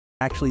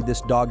Actually, this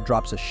dog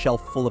drops a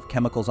shelf full of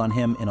chemicals on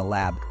him in a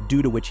lab,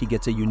 due to which he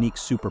gets a unique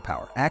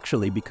superpower.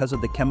 Actually, because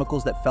of the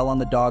chemicals that fell on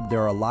the dog,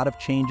 there are a lot of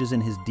changes in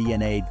his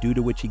DNA, due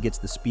to which he gets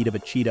the speed of a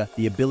cheetah,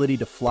 the ability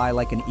to fly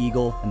like an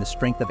eagle, and the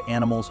strength of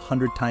animals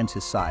 100 times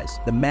his size.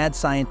 The mad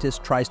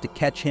scientist tries to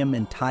catch him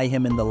and tie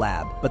him in the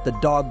lab, but the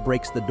dog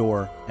breaks the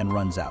door and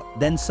runs out.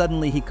 Then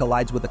suddenly he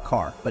collides with a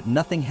car, but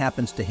nothing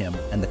happens to him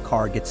and the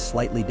car gets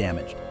slightly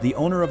damaged. The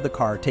owner of the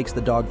car takes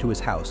the dog to his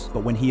house,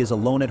 but when he is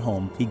alone at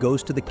home, he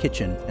goes to the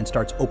kitchen and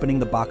starts opening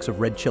the box of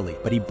red chili,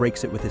 but he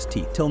breaks it with his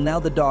teeth. Till now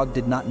the dog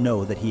did not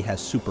know that he has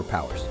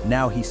superpowers.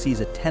 Now he sees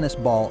a tennis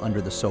ball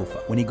under the sofa.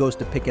 When he goes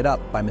to pick it up,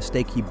 by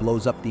mistake he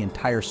blows up the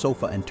entire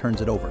sofa and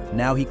turns it over.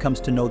 Now he comes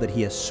to know that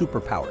he has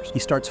superpowers. He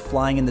starts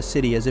flying in the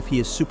city as if he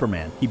is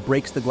Superman. He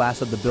breaks the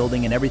glass of the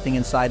building and everything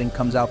inside and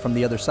comes out from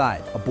the other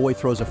side. A boy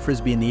throws a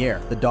frisbee in the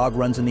air. The dog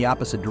runs in the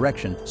opposite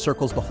direction,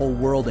 circles the whole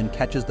world and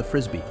catches the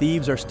frisbee.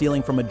 Thieves are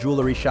stealing from a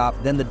jewelry shop.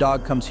 Then the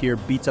dog comes here,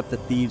 beats up the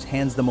thieves,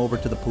 hands them over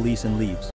to the police and leaves.